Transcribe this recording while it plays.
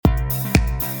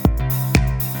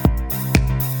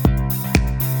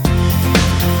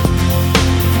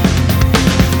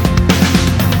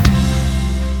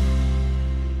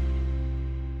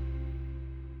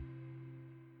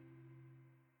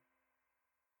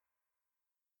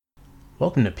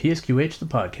Welcome to PSQH, the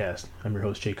podcast. I'm your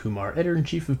host, Jay Kumar,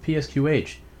 Editor-in-Chief of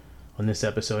PSQH. On this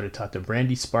episode, I talked to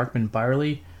Brandy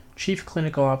Sparkman-Beierle, Chief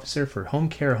Clinical Officer for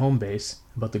Homecare Homebase,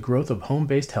 about the growth of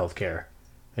home-based healthcare.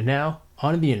 And now,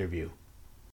 on to the interview.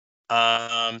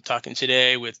 I'm talking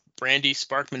today with Brandy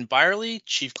Sparkman-Beierle,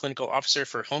 Chief Clinical Officer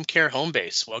for Homecare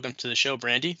Homebase. Welcome to the show,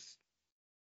 Brandy.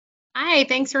 Hi,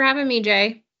 thanks for having me,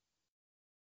 Jay.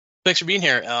 Thanks for being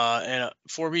here. And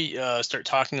before we start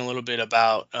talking a little bit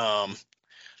about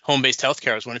home-based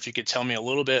healthcare, I was wondering if you could tell me a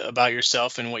little bit about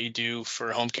yourself and what you do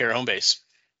for Homecare Homebase.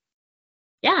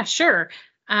 Yeah, sure.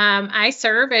 I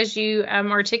serve, as you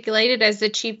articulated, as the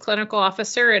Chief Clinical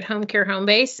Officer at Homecare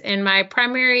Homebase, and my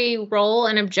primary role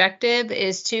and objective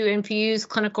is to infuse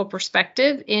clinical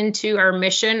perspective into our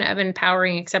mission of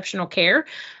empowering exceptional care.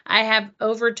 I have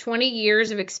over 20 years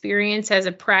of experience as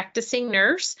a practicing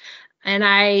nurse, and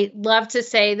I love to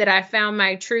say that I found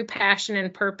my true passion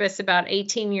and purpose about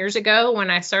 18 years ago when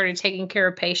I started taking care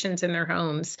of patients in their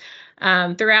homes.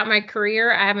 Throughout my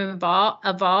career, I have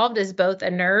evolved as both a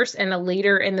nurse and a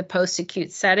leader in the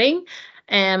post-acute setting.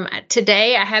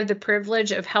 Today, I have the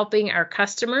privilege of helping our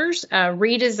customers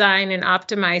redesign and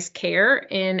optimize care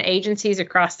in agencies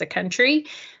across the country.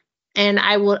 And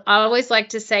I would always like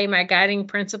to say my guiding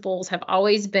principles have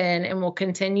always been and will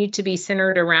continue to be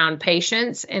centered around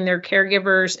patients and their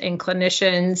caregivers and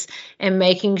clinicians and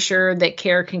making sure that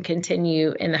care can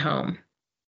continue in the home.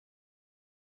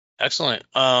 Excellent.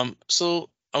 So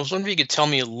I was wondering if you could tell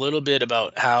me a little bit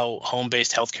about how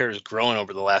home-based healthcare has grown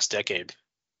over the last decade.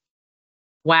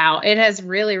 Wow, it has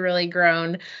really, really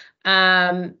grown.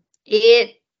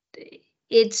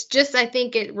 It's just, I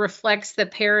think it reflects the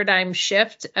paradigm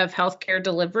shift of healthcare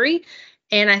delivery.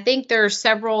 And I think there are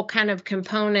several kind of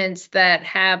components that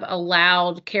have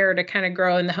allowed care to kind of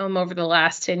grow in the home over the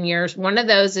last 10 years. One of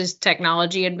those is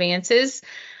technology advances.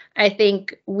 I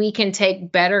think we can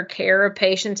take better care of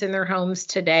patients in their homes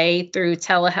today through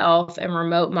telehealth and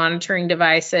remote monitoring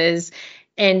devices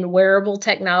and wearable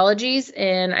technologies.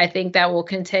 And I think that will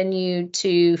continue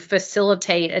to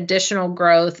facilitate additional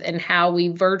growth in how we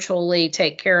virtually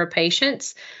take care of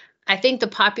patients. I think the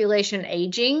population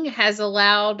aging has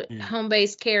allowed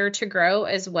home-based care to grow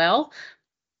as well.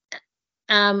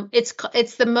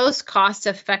 It's the most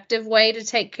cost-effective way to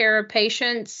take care of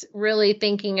patients, really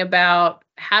thinking about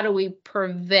how do we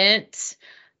prevent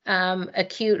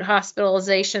acute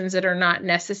hospitalizations that are not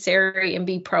necessary and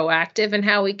be proactive in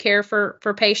how we care for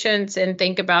patients and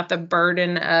think about the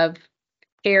burden of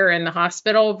care in the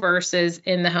hospital versus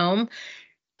in the home.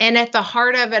 And at the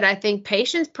heart of it, I think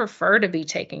patients prefer to be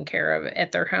taken care of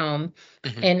at their home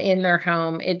and in their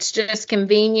home. It's just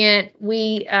convenient.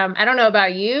 I don't know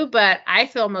about you, but I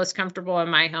feel most comfortable in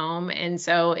my home. And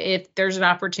so if there's an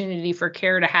opportunity for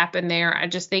care to happen there, I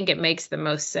just think it makes the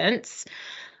most sense.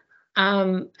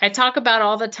 I talk about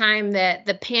all the time that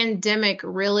the pandemic,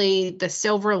 really the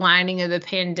silver lining of the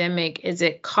pandemic is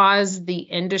it caused the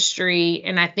industry,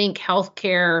 and I think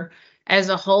healthcare as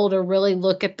a whole, to really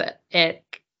look at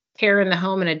care in the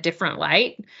home in a different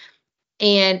light.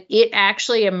 And it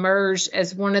actually emerged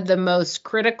as one of the most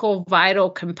critical, vital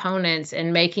components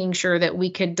in making sure that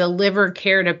we could deliver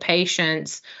care to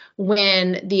patients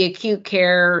when the acute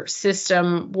care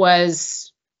system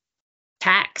was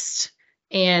taxed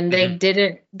and they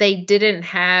didn't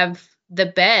have the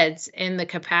beds and the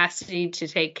capacity to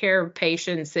take care of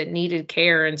patients that needed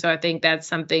care. And so I think that's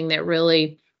something that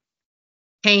really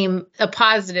a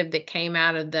positive that came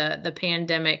out of the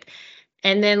pandemic.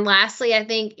 And then lastly, I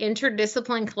think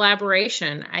interdiscipline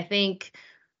collaboration. I think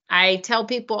I tell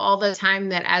people all the time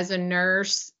that as a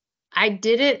nurse, I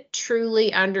didn't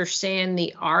truly understand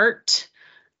the art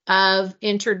of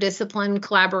interdiscipline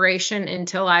collaboration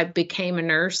until I became a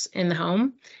nurse in the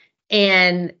home.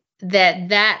 And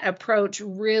that approach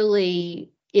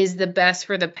really is the best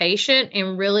for the patient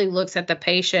and really looks at the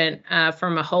patient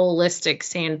from a holistic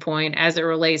standpoint as it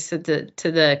relates to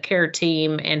the care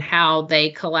team and how they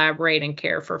collaborate and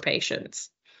care for patients.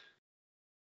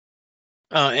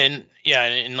 And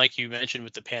like you mentioned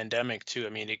with the pandemic too, I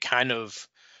mean, it kind of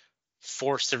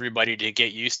forced everybody to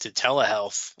get used to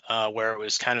telehealth, where it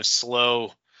was kind of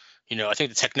slow. I think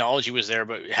the technology was there,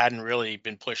 but it hadn't really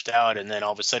been pushed out. And then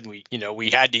all of a sudden we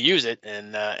had to use it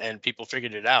and people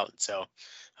figured it out. So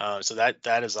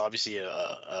that is obviously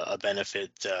a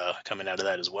benefit coming out of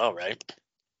that as well, right?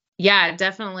 Yeah,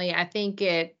 definitely. I think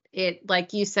it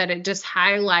like you said, it just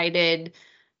highlighted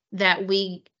that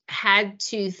we had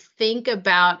to think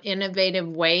about innovative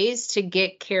ways to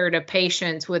get care to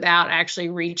patients without actually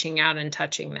reaching out and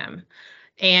touching them.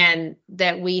 and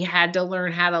that we had to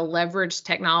learn how to leverage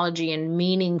technology in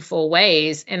meaningful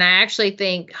ways. And I actually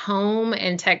think home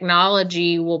and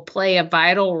technology will play a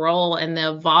vital role in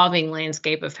the evolving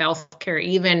landscape of healthcare.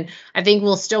 Even I think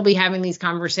we'll still be having these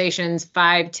conversations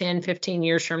 5, 10, 15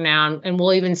 years from now, and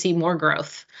we'll even see more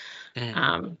growth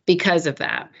because of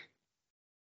that.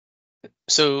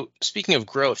 So speaking of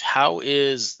growth, how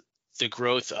is the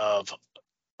growth of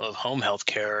home health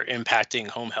care impacting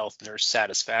home health nurse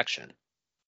satisfaction?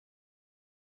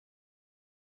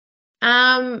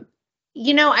 I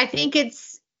think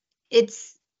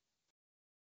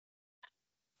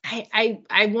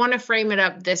I want to frame it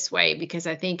up this way because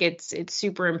I think it's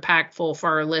super impactful for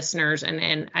our listeners,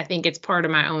 and I think it's part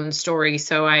of my own story.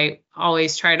 So I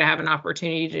always try to have an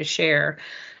opportunity to share.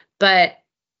 But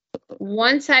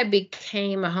once I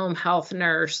became a home health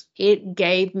nurse, it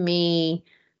gave me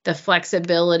the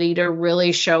flexibility to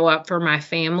really show up for my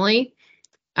family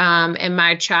and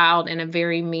my child in a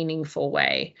very meaningful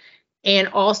way, and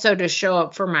also to show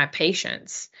up for my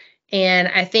patients. And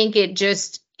I think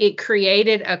it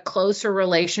created a closer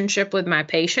relationship with my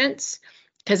patients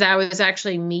because I was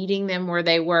actually meeting them where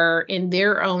they were in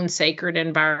their own sacred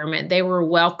environment. They were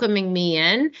welcoming me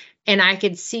in, and I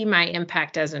could see my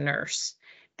impact as a nurse.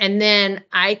 And then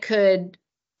I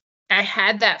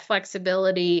had that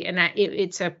flexibility, and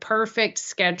it's a perfect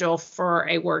schedule for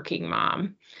a working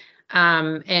mom.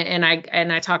 And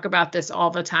I talk about this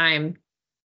all the time.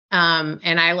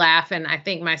 And I laugh, and I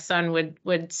think my son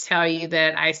would tell you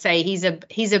that I say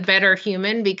he's a better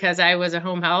human because I was a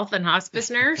home health and hospice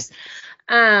nurse.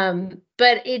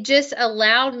 But it just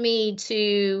allowed me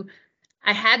to,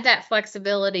 I had that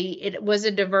flexibility. It was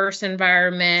a diverse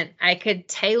environment. I could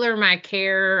tailor my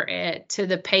care to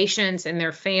the patients and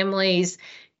their families,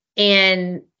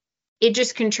 and it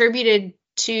just contributed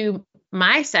to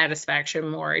my satisfaction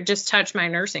more. It just touched my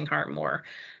nursing heart more.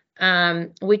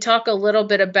 We talk a little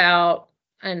bit about,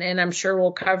 and I'm sure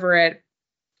we'll cover it,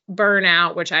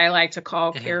 burnout, which I like to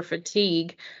call care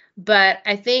fatigue. But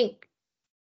I think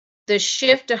the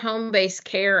shift to home-based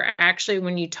care, actually,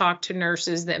 when you talk to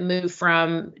nurses that move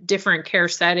from different care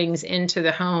settings into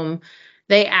the home,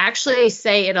 they actually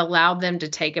say it allowed them to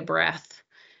take a breath.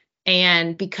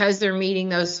 And because they're meeting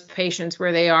those patients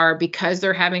where they are, because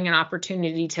they're having an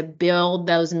opportunity to build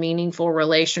those meaningful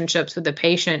relationships with the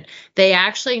patient, they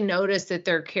actually notice that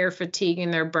their care fatigue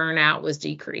and their burnout was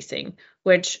decreasing,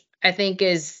 which I think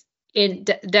is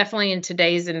definitely in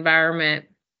today's environment.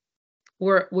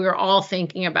 We're all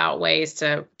thinking about ways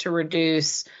to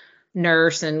reduce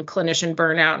nurse and clinician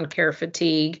burnout and care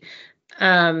fatigue.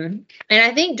 And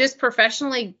I think just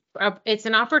professionally, it's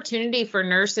an opportunity for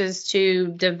nurses to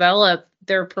develop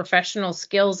their professional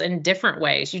skills in different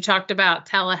ways. You talked about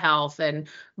telehealth and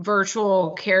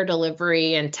virtual care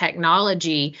delivery and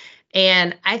technology.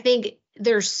 And I think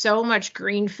there's so much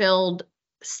greenfield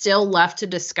still left to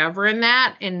discover in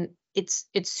that. And it's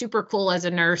super cool as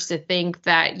a nurse to think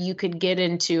that you could get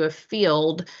into a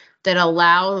field that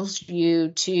allows you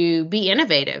to be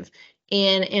innovative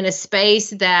in a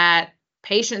space that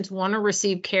patients want to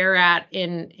receive care at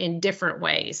in different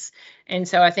ways. And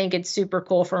so I think it's super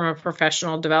cool from a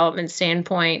professional development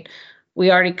standpoint.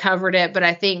 We already covered it, but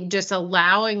I think just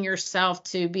allowing yourself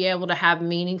to be able to have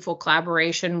meaningful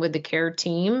collaboration with the care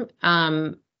team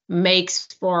makes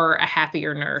for a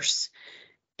happier nurse.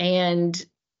 And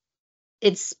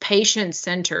it's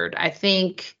patient-centered. I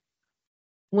think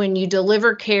when you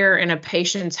deliver care in a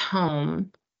patient's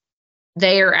home,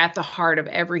 they are at the heart of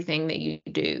everything that you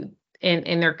do.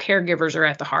 And their caregivers are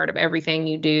at the heart of everything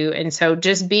you do. And so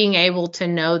just being able to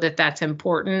know that that's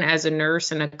important as a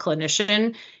nurse and a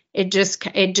clinician, it just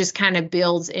kind of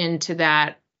builds into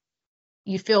that.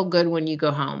 You feel good when you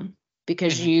go home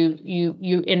because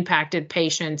you impacted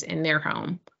patients in their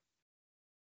home.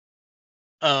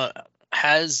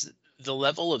 Has the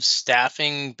level of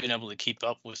staffing been able to keep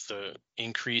up with the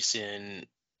increase in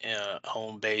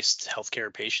home-based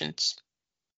healthcare patients?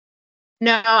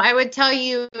 No, I would tell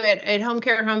you at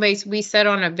Homecare Homebase, we sit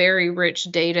on a very rich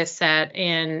data set,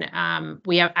 and I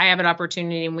have an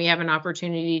opportunity, and we have an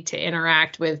opportunity to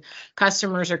interact with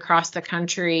customers across the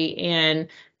country, and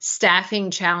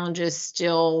staffing challenges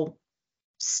still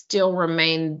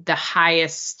remain the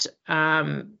highest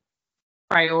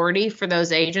priority for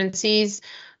those agencies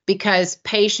because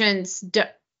patients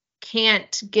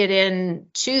can't get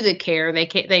into the care.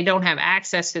 They don't have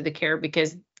access to the care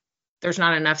because there's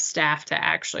not enough staff to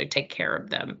actually take care of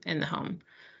them in the home.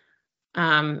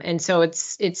 And so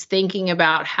it's thinking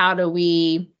about how do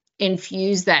we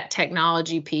infuse that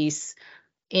technology piece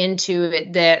into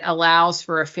it that allows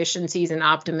for efficiencies and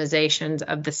optimizations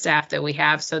of the staff that we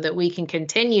have so that we can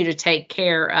continue to take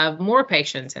care of more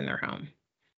patients in their home.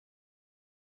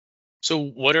 So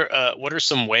what are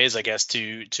some ways, I guess,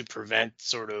 to prevent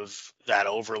sort of that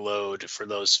overload for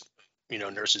those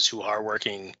nurses who are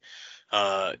working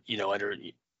under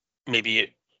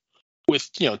maybe with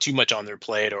too much on their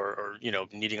plate, or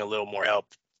needing a little more help?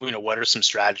 What are some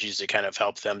strategies to kind of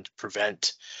help them to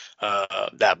prevent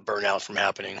that burnout from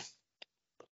happening?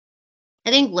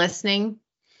 I think listening.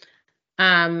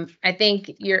 I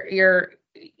think you're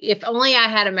if only I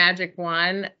had a magic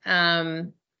wand.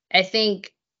 I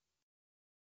think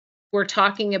we're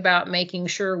talking about making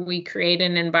sure we create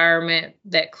an environment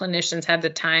that clinicians have the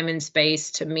time and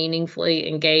space to meaningfully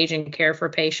engage and care for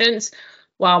patients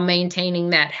while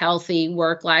maintaining that healthy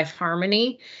work-life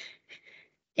harmony.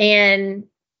 And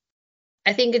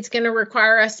I think it's going to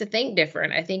require us to think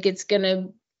different. I think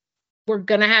we're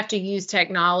going to have to use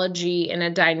technology in a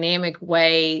dynamic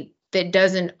way that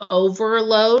doesn't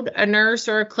overload a nurse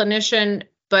or a clinician,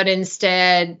 but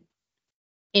instead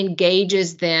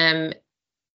engages them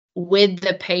with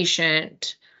the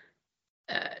patient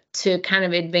to kind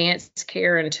of advance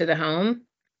care into the home.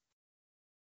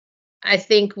 I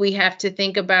think we have to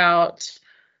think about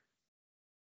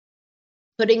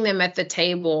putting them at the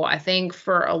table. I think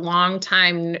for a long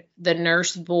time, the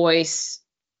nurse voice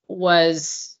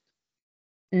was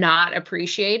not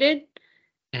appreciated.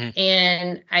 Mhm.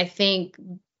 And I think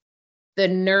the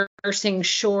nursing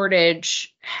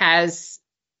shortage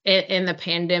in the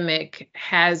pandemic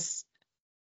has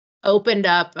opened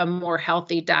up a more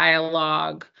healthy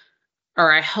dialogue,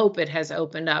 or I hope it has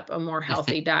opened up a more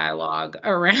healthy dialogue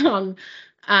around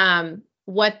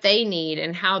what they need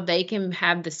and how they can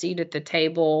have the seat at the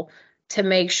table to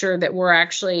make sure that we're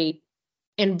actually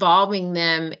involving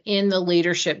them in the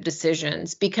leadership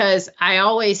decisions. Because I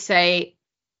always say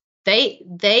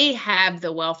they have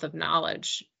the wealth of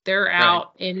knowledge. They're Right.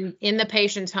 out in the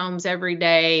patient's homes every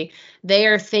day. They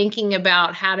are thinking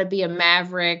about how to be a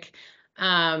maverick,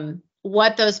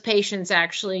 what those patients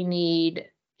actually need.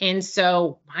 And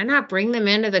so why not bring them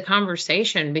into the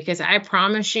conversation? Because I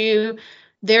promise you,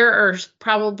 there are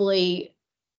probably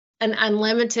an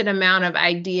unlimited amount of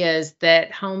ideas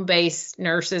that home-based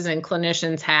nurses and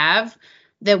clinicians have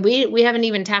that we haven't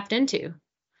even tapped into.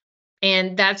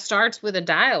 And that starts with a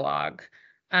dialogue,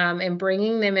 and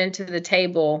bringing them into the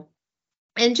table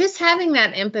and just having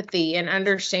that empathy and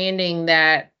understanding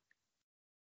that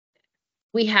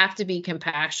we have to be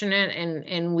compassionate,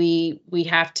 and we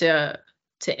have to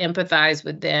empathize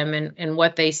with them and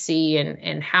what they see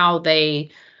and how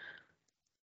they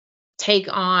take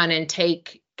on and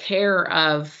take care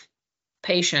of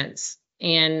patients,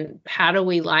 and how do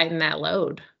we lighten that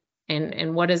load,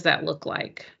 and what does that look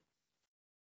like?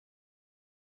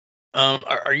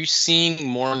 Are you seeing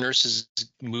more nurses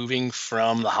moving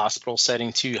from the hospital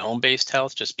setting to home-based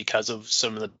health just because of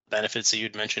some of the benefits that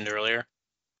you'd mentioned earlier?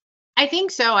 I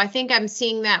think so. I think I'm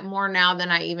seeing that more now than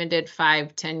I even did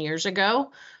 5-10 years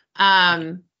ago.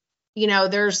 Um,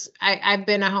 I've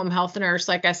been a home health nurse,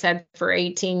 like I said, for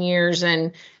 18 years.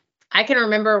 And I can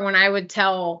remember when I would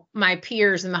tell my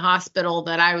peers in the hospital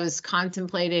that I was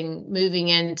contemplating moving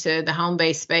into the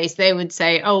home-based space, they would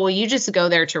say, "Oh, well, you just go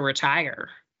there to retire.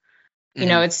 Hmm.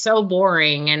 It's so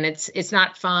boring and it's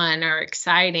not fun or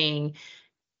exciting."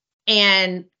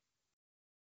 And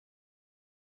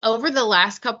over the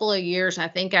last couple of years, I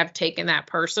think I've taken that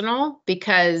personal,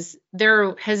 because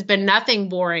there has been nothing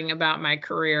boring about my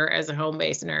career as a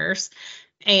home-based nurse.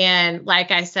 And like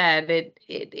I said,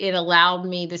 it allowed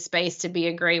me the space to be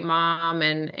a great mom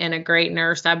and a great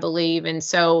nurse, I believe. And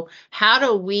so how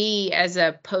do we, as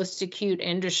a post-acute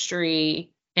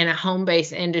industry and a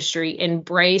home-based industry,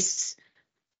 embrace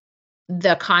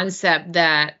the concept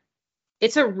that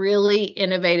it's a really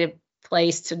innovative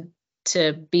place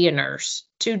to be a nurse,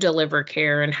 to deliver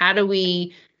care? And how do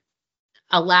we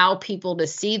allow people to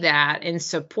see that and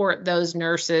support those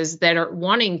nurses that are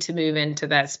wanting to move into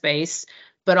that space,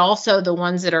 but also the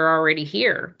ones that are already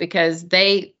here? Because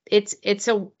it's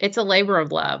a labor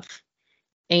of love.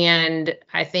 And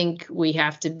I think we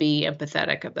have to be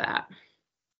empathetic of that.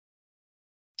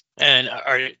 And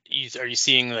are you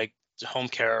seeing like home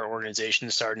care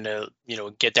organizations starting to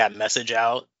get that message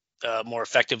out more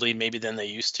effectively maybe than they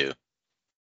used to?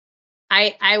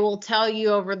 I will tell you,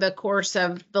 over the course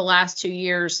of the last 2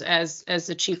 years as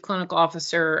the chief clinical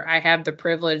officer, I have the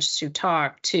privilege to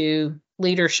talk to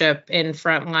leadership in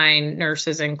frontline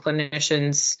nurses and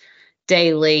clinicians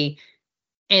daily,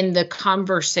 and the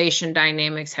conversation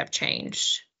dynamics have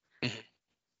changed.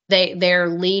 Mhm. They're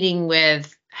leading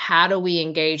with, how do we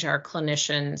engage our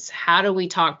clinicians? How do we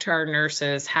talk to our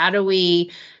nurses? How do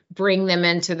we bring them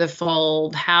into the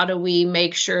fold? How do we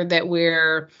make sure that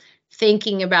we're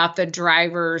thinking about the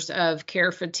drivers of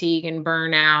care fatigue and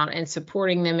burnout and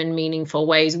supporting them in meaningful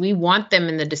ways? We want them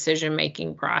in the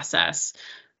decision-making process.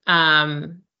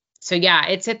 So yeah,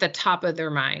 it's at the top of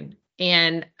their mind.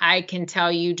 And I can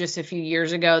tell you just a few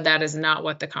years ago, that is not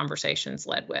what the conversations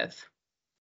led with.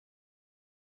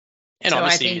 And So I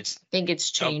honestly, think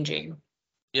it's oh, changing.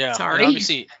 yeah, and Sorry.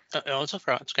 obviously, it's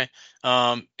okay. It's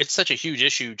okay. It's such a huge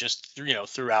issue just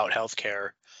throughout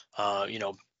healthcare. You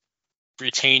know,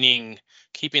 retaining,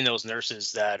 keeping those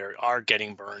nurses that are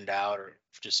getting burned out or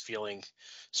just feeling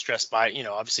stressed by,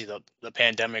 obviously the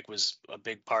pandemic was a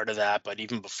big part of that, but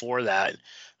even before that,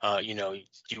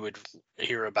 you would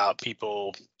hear about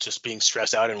people just being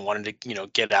stressed out and wanting to,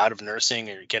 get out of nursing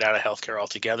or get out of healthcare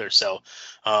altogether. So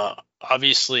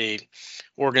obviously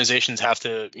organizations have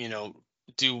to,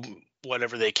 do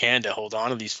whatever they can to hold on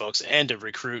to these folks and to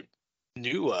recruit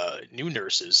new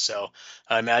nurses. So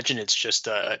I imagine it's just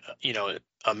a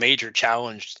major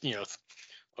challenge,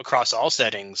 across all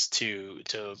settings to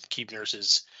keep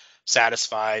nurses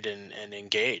satisfied and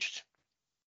engaged.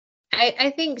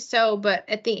 I think so, but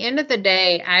at the end of the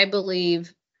day, I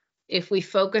believe if we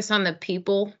focus on the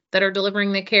people that are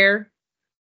delivering the care,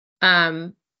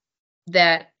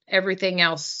 that everything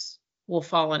else will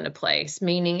fall into place.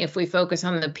 Meaning, if we focus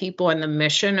on the people and the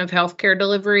mission of healthcare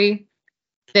delivery,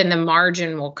 then the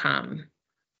margin will come.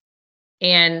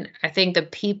 And I think the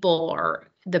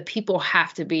people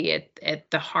have to be at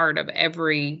the heart of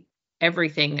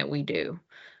everything that we do.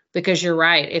 Because you're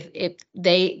right. If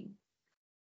they,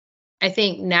 I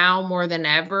think now more than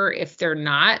ever, if they're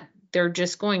not, they're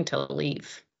just going to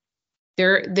leave.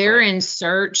 They're Right. in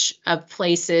search of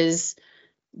places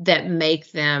that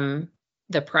make them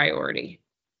the priority.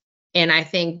 And I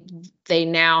think they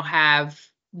now have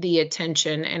the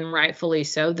attention, and rightfully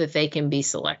so, that they can be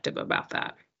selective about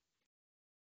that.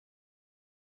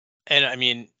 And I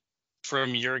mean,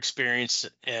 from your experience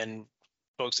and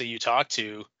folks that you talk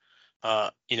to,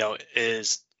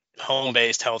 is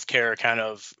home-based healthcare kind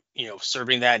of,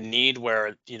 serving that need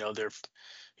where, they're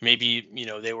maybe,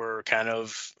 they were kind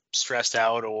of stressed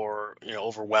out or,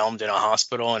 overwhelmed in a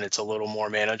hospital and it's a little more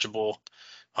manageable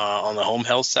on the home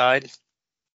health side?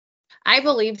 I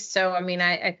believe so. I mean,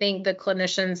 I think the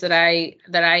clinicians that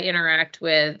I interact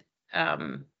with,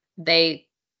 um, they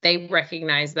they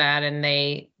recognize that, and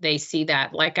they see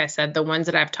that. Like I said, the ones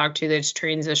that I've talked to that's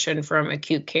transitioned from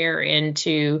acute care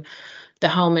into the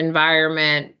home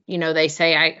environment, they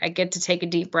say, I get to take a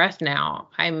deep breath now.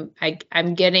 I'm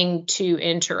getting to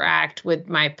interact with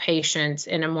my patients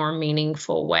in a more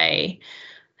meaningful way.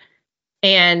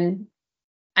 And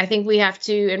I think we have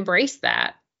to embrace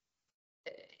that.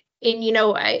 And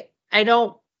I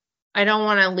don't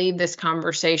want to leave this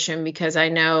conversation, because I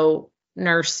know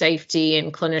nurse safety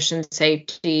and clinician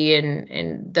safety,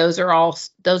 and those are all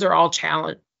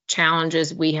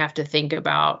challenges we have to think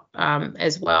about,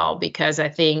 as well. Because I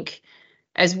think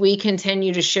as we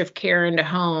continue to shift care into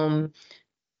home,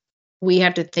 we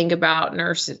have to think about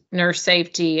nurse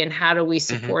safety and how do we Hmm.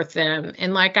 support them.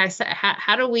 And like I said,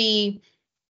 how do we,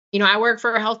 I work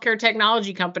for a healthcare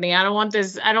technology company. I don't want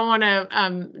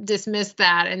to dismiss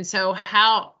that. And so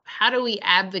how do we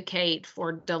advocate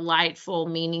for delightful,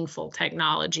 meaningful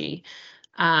technology,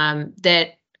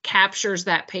 that captures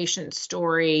that patient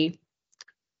story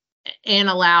and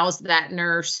allows that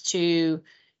nurse to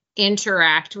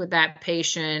interact with that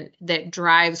patient, that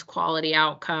drives quality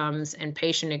outcomes and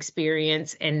patient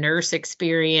experience and nurse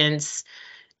experience,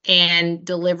 and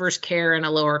delivers care in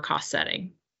a lower cost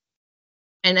setting?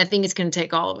 And I think it's going to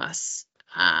take all of us,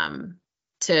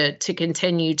 to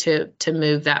continue to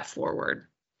move that forward.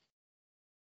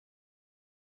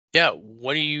 Yeah.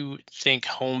 What do you think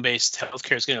home-based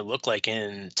healthcare is going to look like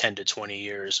in 10 to 20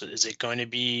 years? Is it going to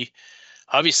be,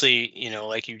 obviously,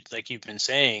 like you've been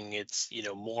saying, it's,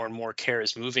 more and more care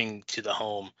is moving to the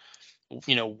home.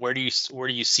 Where do you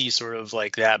see sort of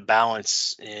like that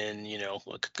balance in,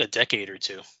 like a decade or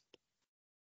two?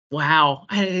 Wow,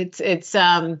 it's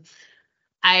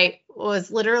I was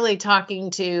literally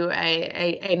talking to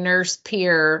a nurse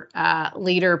peer,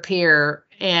 leader peer,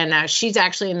 and she's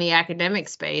actually in the academic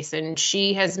space, and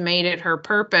she has made it her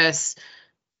purpose.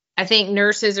 I think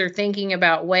nurses are thinking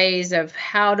about ways of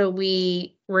how do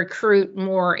we recruit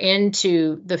more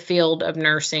into the field of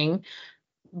nursing,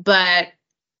 but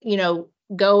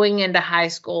going into high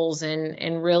schools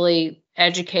and really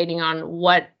educating on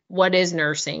what is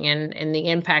nursing and the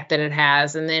impact that it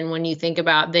has. And then when you think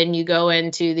about, then you go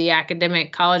into the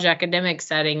college academic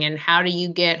setting, and how do you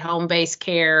get home-based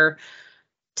care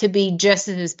to be just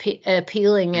as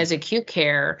appealing as acute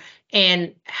care?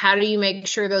 And how do you make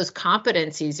sure those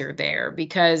competencies are there?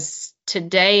 Because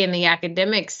today in the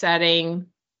academic setting,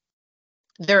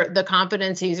 the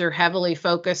competencies are heavily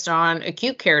focused on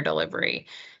acute care delivery.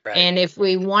 Right. And if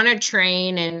we want to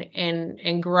train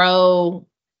and grow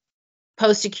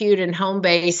post-acute and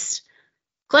home-based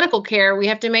clinical care, we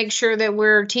have to make sure that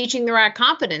we're teaching the right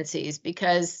competencies,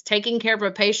 because taking care of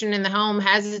a patient in the home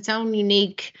has its own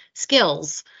unique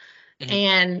skills.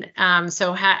 Mm-hmm. And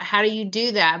so how do you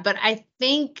do that? But I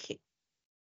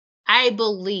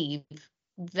believe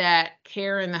that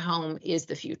care in the home is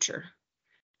the future.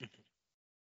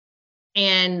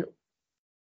 And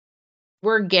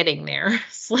we're getting there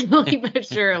slowly but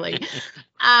surely.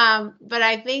 But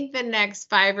I think the next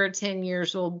 5 or 10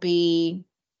 years will be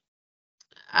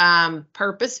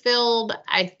purpose-filled.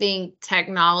 I think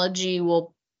technology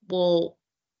will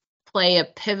play a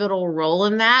pivotal role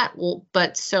in that,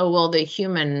 but so will the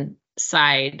human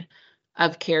side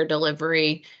of care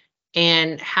delivery.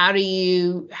 And how do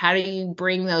you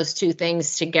bring those two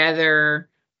things together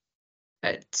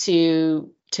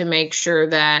to make sure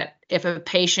that if a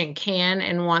patient can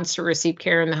and wants to receive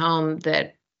care in the home,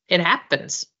 that it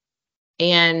happens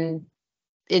and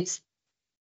it's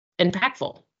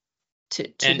impactful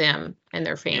to them and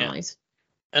their families.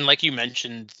 Yeah. And like you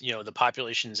mentioned, the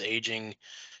population's aging.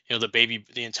 The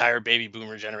entire baby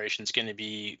boomer generation is going to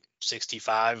be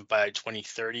 65 by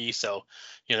 2030. So,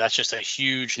 that's just a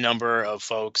huge number of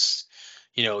folks,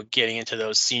 getting into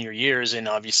those senior years. And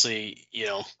obviously,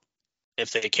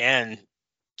 if they can,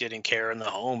 getting care in the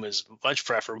home is much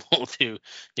preferable to,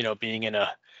 being in a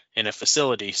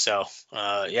facility. So,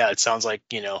 yeah, it sounds like,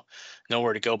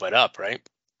 nowhere to go but up, right?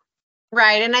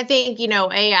 Right. And I think,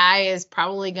 AI is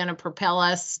probably going to propel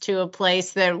us to a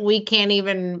place that we can't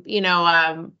even,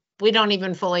 we don't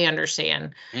even fully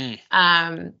understand.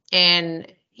 And,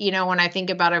 when I think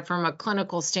about it from a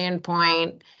clinical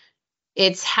standpoint,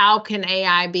 it's how can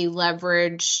AI be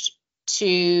leveraged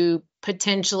to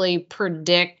potentially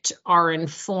predict or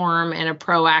inform in a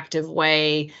proactive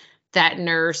way that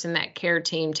nurse and that care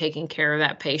team taking care of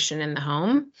that patient in the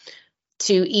home,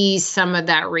 to ease some of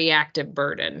that reactive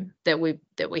burden that we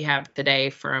have today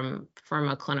from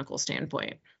a clinical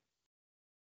standpoint.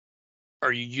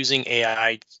 Are you using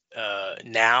AI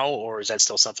now, or is that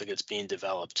still something that's being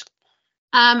developed?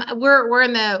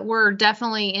 We're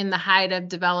definitely in the height of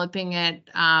developing it.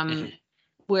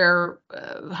 Where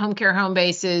Homecare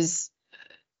Homebase is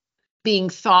being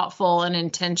thoughtful and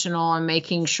intentional and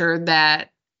making sure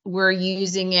that we're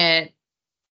using it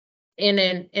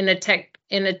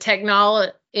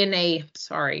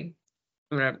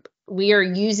we are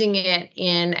using it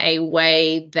in a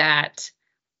way that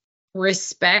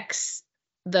respects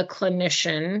the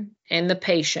clinician and the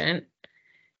patient,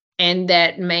 and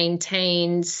that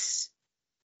maintains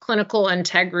clinical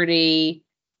integrity,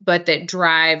 but that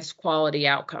drives quality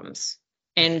outcomes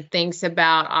and thinks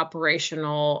about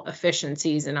operational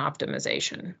efficiencies and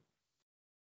optimization.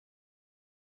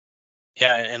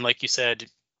 Yeah, and like you said,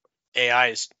 AI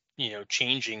is,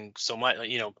 changing so much.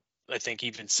 I think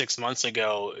even 6 months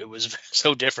ago, it was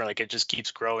so different. Like, it just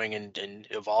keeps growing and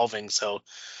evolving. So,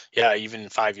 yeah, even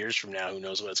 5 years from now, who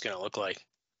knows what it's going to look like?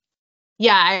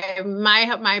 Yeah,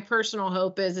 my personal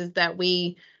hope is that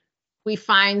we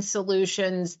find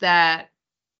solutions that,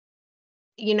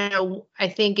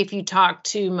 I think if you talk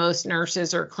to most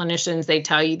nurses or clinicians, they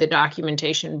tell you the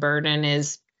documentation burden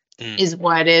is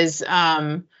what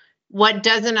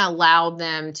doesn't allow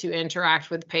them to interact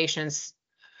with patients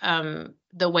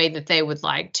the way that they would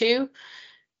like to.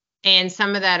 And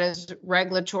some of that is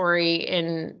regulatory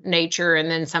in nature,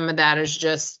 and then some of that is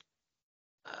just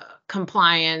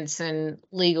compliance and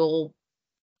legal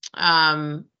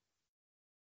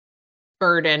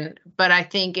burden. But I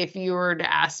think if you were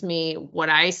to ask me what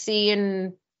I see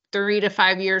in 3 to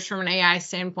 5 years from an AI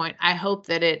standpoint, I hope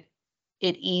that it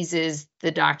eases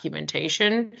the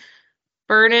documentation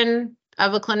burden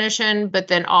of a clinician, but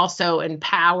then also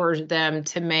empowers them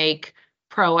to make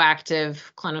proactive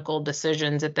clinical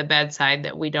decisions at the bedside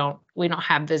that we don't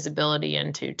have visibility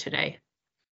into today.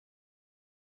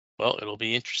 Well, it'll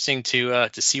be interesting to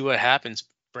see what happens.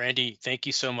 Brandy, thank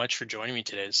you so much for joining me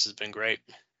today. This has been great.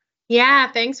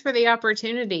 Yeah, thanks for the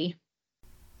opportunity.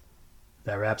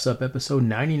 That wraps up episode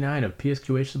 99 of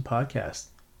PSQH the podcast.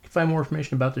 You can find more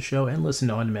information about the show and listen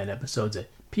to on-demand episodes at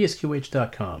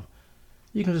psqh.com.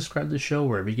 You can subscribe to the show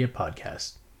wherever you get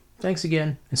podcasts. Thanks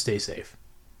again, and stay safe.